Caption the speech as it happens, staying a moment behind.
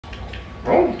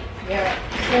Oh. Yeah.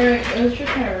 Sorry, it was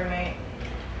just my roommate.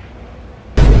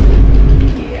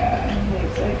 Yeah,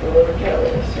 he's like a little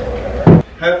jealous or whatever.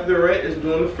 Half of the rent is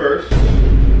doing the first.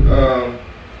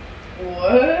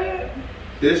 What?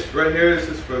 This right here, this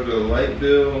is for the light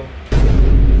bill.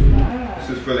 Stop. This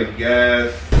is for the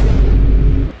gas,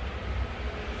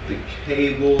 the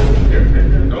cable,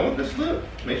 everything. Don't let this slip.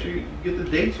 Make sure you get the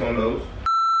dates on those.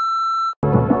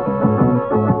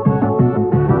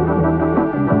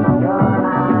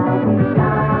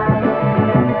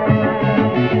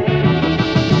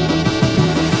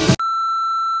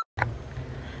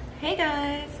 Hey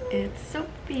guys, it's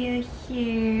Sophia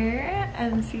here.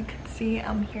 As you can see,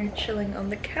 I'm here chilling on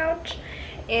the couch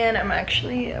and I'm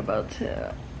actually about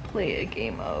to play a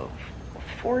game of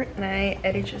Fortnite.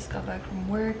 Eddie just got back from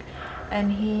work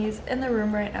and he's in the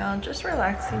room right now just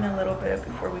relaxing a little bit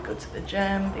before we go to the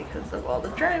gym because of all the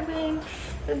driving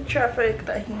and traffic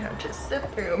that he had to sit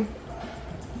through.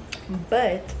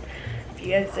 But if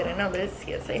you guys didn't know this,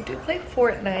 yes, I do play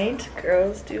Fortnite.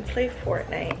 Girls do play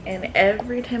Fortnite, and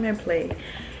every time I play,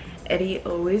 Eddie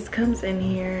always comes in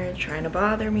here trying to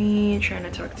bother me, trying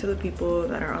to talk to the people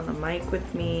that are on the mic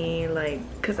with me, like,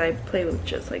 because I play with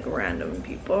just like random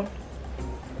people.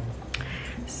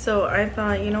 So I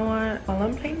thought, you know what, while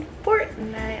I'm playing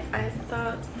Fortnite, I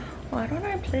thought, why don't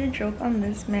I play a joke on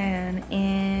this man?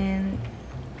 And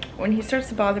when he starts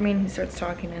to bother me and he starts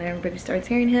talking and everybody starts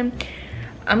hearing him,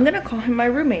 I'm gonna call him my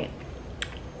roommate.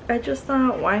 I just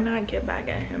thought, why not get back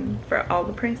at him for all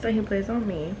the pranks that he plays on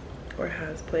me or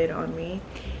has played on me,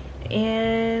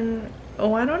 and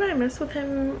why don't I mess with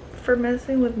him for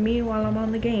messing with me while I'm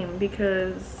on the game?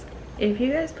 Because if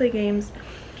you guys play games,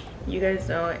 you guys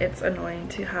know it's annoying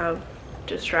to have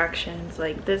distractions.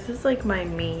 Like, this is like my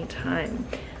me time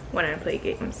when I play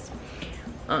games,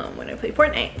 when I play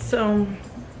Fortnite. So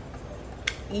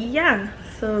yeah,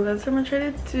 so that's what I'm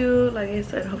trying to do. Like I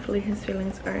said, hopefully his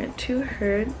feelings aren't too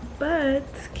hurt, but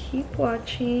keep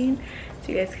watching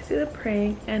so you guys can see the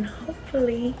prank and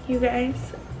hopefully you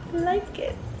guys like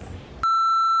it.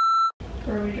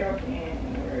 Where are we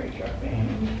dropping? Where are we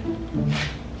dropping?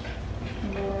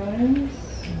 Lawrence.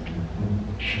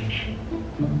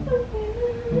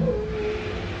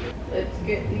 Let's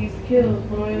get these kills,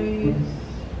 boys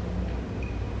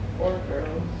or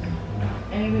girls.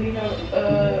 Anybody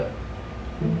have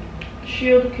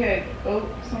shield keg? Oh,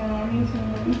 someone on me,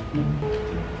 someone on me.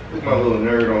 Look at my little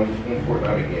nerd on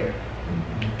Fortnite again.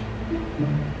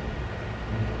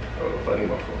 Oh, funny,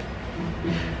 my fault.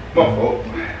 My fault.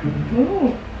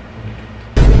 Ooh.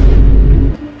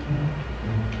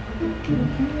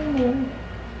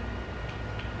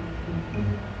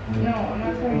 No, I'm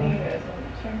not talking to you guys. I'm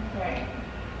trying to play.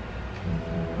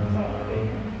 Someone over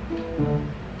here.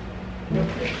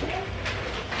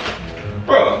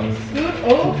 Bro. Scoot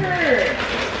over.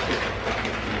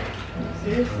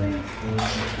 Seriously?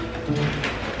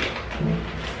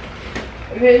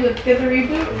 Okay, let's get the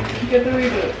reboot. Get the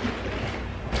reboot.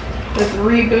 Let's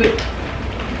reboot.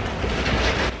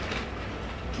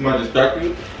 Am I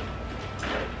distracted?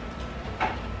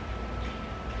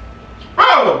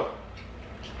 Bro!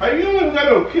 How you don't even got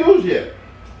no kills yet?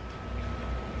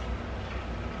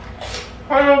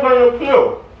 How you don't got no kill?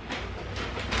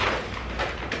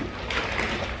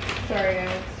 Sorry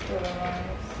guys for the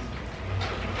noise.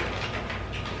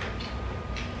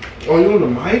 Oh, you on the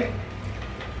mic?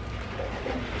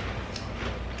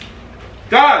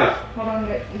 Guys! Hold on,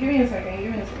 give me a second,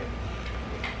 give me a second.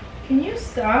 Can you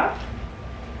stop?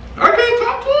 I can't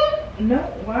talk to him? No,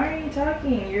 why are you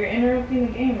talking? You're interrupting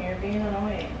the game, you're being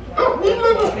annoying. Oh, we It's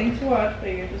never- one thing to watch, but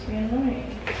you're just being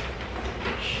annoying.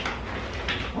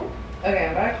 Okay,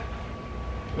 I'm back.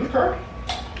 Okay.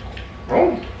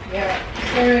 Oh. Yeah,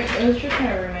 sorry, it was just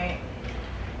my roommate.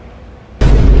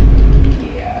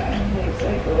 Yeah, he's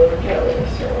like a little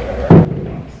jealous or whatever. He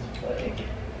wants to play.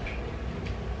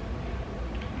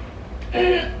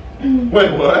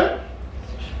 Wait, what?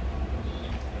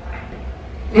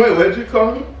 Wait, what did you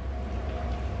call him?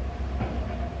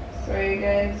 Sorry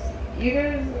guys, you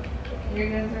guys are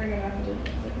gonna have to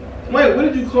ignore it. Wait, what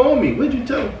did you call me? What did you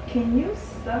tell? Can you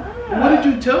stop? What did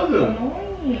you tell them?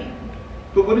 Annoying.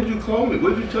 But what did you call me?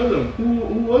 What did you tell them?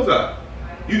 Who was I?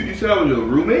 You said I was your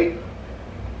roommate?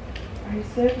 I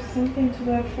said something to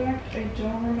that effect. I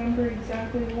don't remember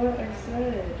exactly what I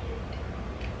said.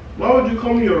 Why would you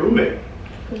call me your roommate?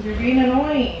 Because you're being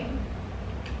annoying.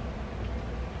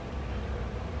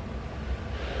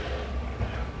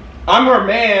 I'm her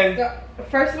man.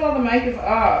 First of all, the mic is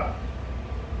off.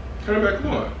 Turn it back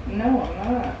on. No,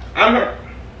 I'm not. I'm her.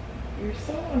 You're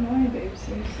so annoying, babe.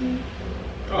 Seriously.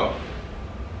 Oh.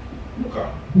 Okay.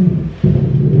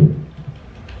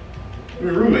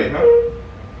 Your roommate, huh?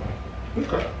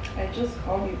 Okay. I just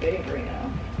called you babe right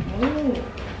now. Ooh.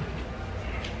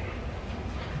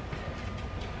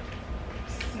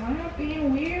 Stop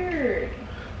being weird.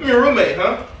 Your roommate,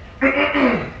 huh?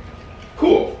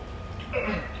 Cool.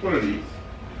 What are these?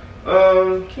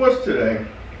 What's today?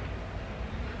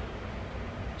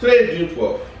 Today is June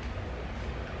 12th.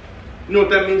 You know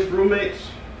what that means for roommates?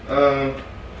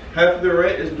 Half of the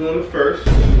rent is due on the 1st.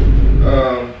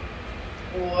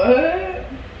 What?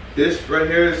 This right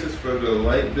here, this is for the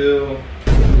light bill.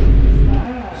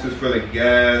 Stop. This is for the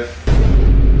gas,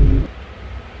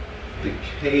 the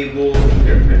cable.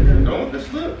 Here, don't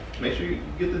just look. Make sure you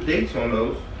get the dates on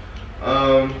those.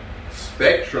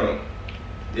 Spectrum.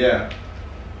 Yeah.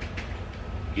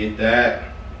 Get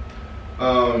that.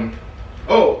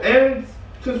 Oh, and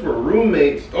since we're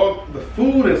roommates, all the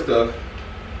food and stuff.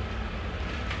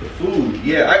 The food,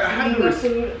 yeah. I have the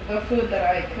food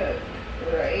that I cook,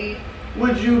 right?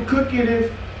 Would you cook it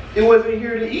if it wasn't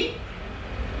here to eat?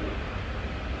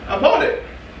 I bought it.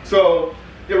 So,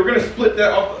 yeah, we're gonna split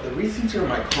that off. The receipts are in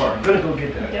my car. I'm gonna go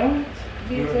get that. Don't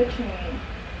be touching me.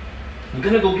 I'm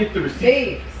gonna go get the receipts.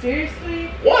 Babe,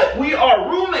 seriously? What? We are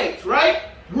roommates, right?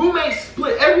 Roommates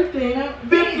split everything. No,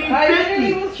 50-50. I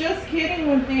literally was just kidding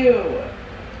with you.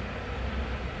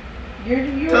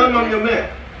 You're Tell him I'm your man.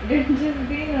 You're just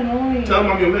being annoying. Tell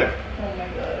him I'm your man. Oh my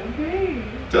god, okay.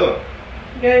 Tell him.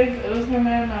 Guys, it was my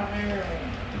man, not my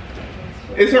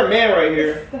roommate. It's her man right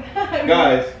here. Stop.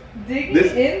 Guys, Digging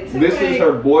this into is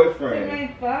her boyfriend my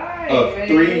thigh, of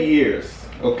 3 years.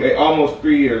 Okay, almost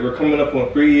 3 years. We're coming up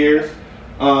on 3 years.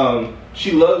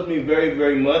 She loves me very,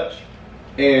 very much.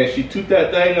 And she took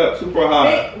that thing up super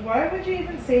high. Hey, why would you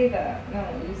even say that? No,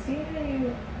 you see how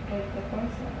you like the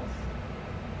process.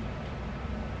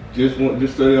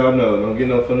 Just so y'all know, don't get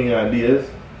no funny ideas.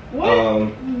 What?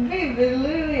 Hey, they're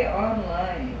literally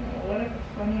online. What are the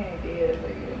funny ideas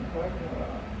that you're talking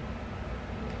about?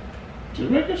 Just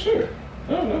making sure.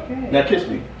 I don't know. Okay. Now kiss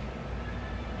me.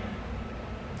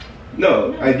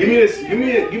 No, give me this. Give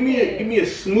me a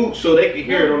smooch so they can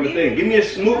hear it on the thing. Give me a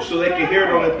smooch so they can hear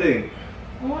it on the thing.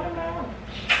 What about?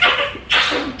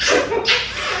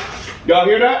 Y'all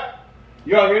hear that?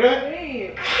 Y'all hear that?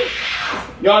 Hey,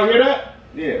 Y'all hear that?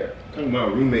 Yeah. Talking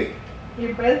about roommate.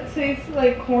 your breath tastes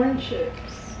like corn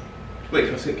chips. Wait,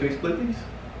 can we split these?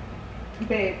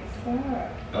 Babe,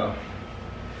 stop. Oh.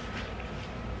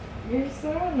 You're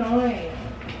so annoying.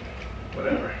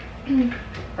 Whatever.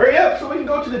 Hurry up so we can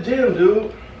go to the gym,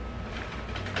 dude.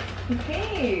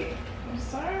 Okay, I'm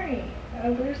sorry.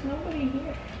 There's nobody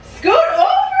here. Scoot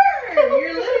over!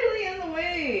 You're literally in the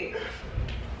way.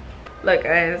 Look,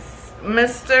 guys,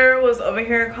 Mr. was over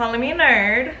here calling me a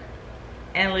nerd,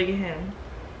 and look at him.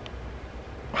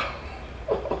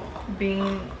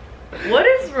 Being, what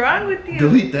is wrong with you?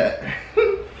 Delete that.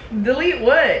 Delete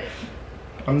what?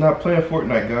 I'm not playing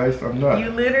Fortnite, guys. I'm not. You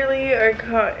literally are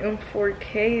caught in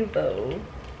 4K though.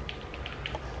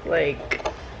 Like,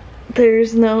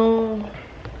 there's no.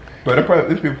 But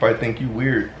these people probably think you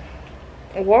weird.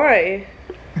 Why?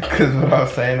 Because what I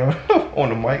was saying on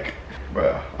the mic.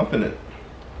 Bruh, I'm finna.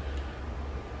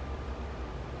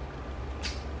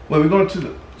 Well, we're going to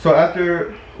the. So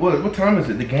after. What time is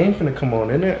it? The game finna come on,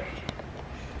 isn't it?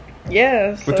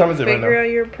 Yeah, so what time is it right now? Figure out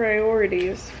your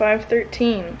priorities.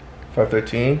 5:13.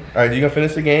 5:13. Alright, you gonna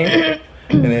finish the game?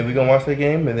 And then we gonna watch the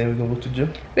game and then we gonna go to the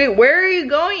gym? Wait, where are you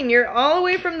going? You're all the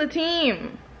way from the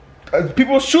team.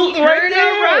 People shooting right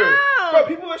there. Around. Bro,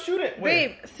 people are shooting.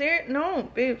 Babe, no,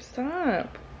 babe,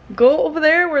 stop. Go over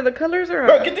there where the colors are.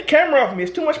 Bro, get the camera off me.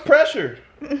 It's too much pressure.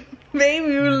 Babe,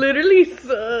 you literally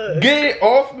suck. Get it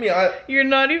off me. You're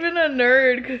not even a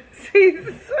nerd because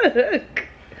you suck.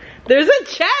 There's a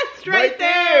chest right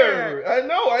there. I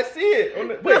know, I see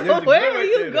it. Wait, no, where are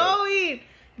you going?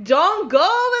 Don't go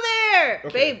over there,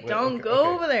 okay, babe. Don't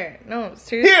go over there. No,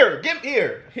 seriously.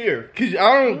 Here. Cause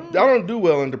I don't do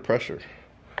well under pressure.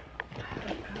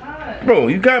 God. Bro,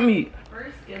 you got me.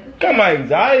 First, Got my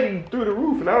anxiety through the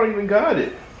roof, and I don't even got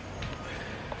it.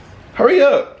 Hurry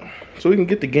up, so we can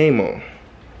get the game on.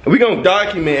 We gonna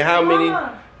document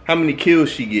how many kills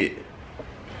she get.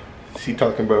 She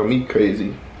talking about me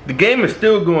crazy. The game is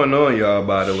still going on, y'all,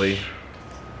 by the way.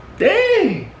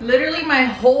 Dang! Literally, my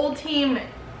whole team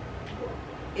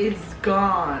is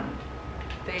gone.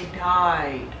 They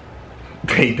died.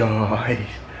 They died.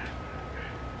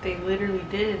 They literally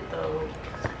did, though.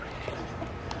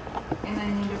 And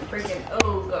I need to freaking,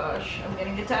 oh gosh, I'm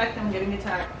getting attacked. How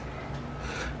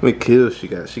many kills she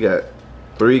got? She got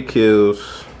 3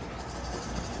 kills.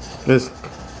 I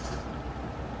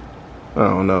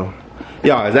don't know.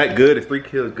 Y'all, is that good? Is 3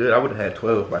 kills good? I would have had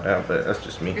 12 by now, but that's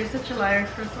just me. You're such a liar.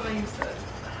 First of all, you said.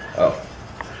 Oh.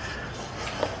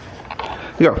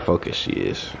 Look how focused she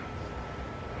is.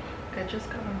 I just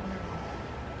got another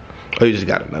one. Oh, you just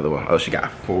got another one. Oh, she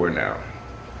got 4 now.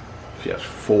 She has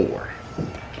 4.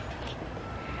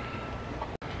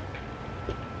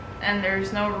 And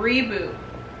there's no reboot.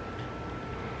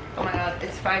 Oh my god,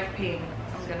 it's 5 p.m.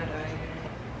 I'm gonna die.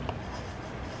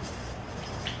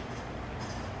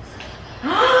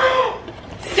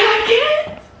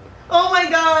 Second! Oh my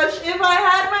gosh, if I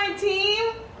had my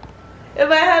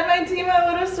team,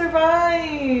 I would have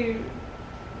survived.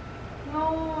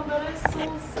 No, that is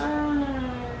so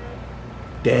sad.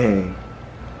 Dang.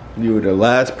 You were the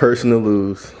last person to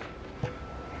lose.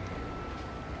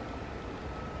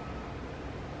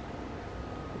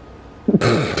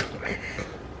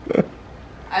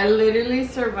 I literally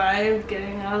survived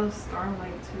getting out of the storm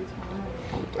like 2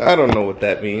 times. I don't know what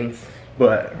that means,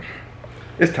 but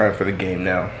it's time for the game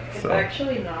now. It's So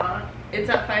actually not. It's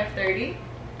at 5:30.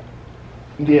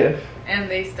 yes. And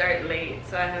they start late,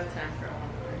 so I have time for one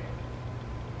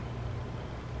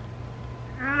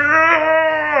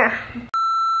more.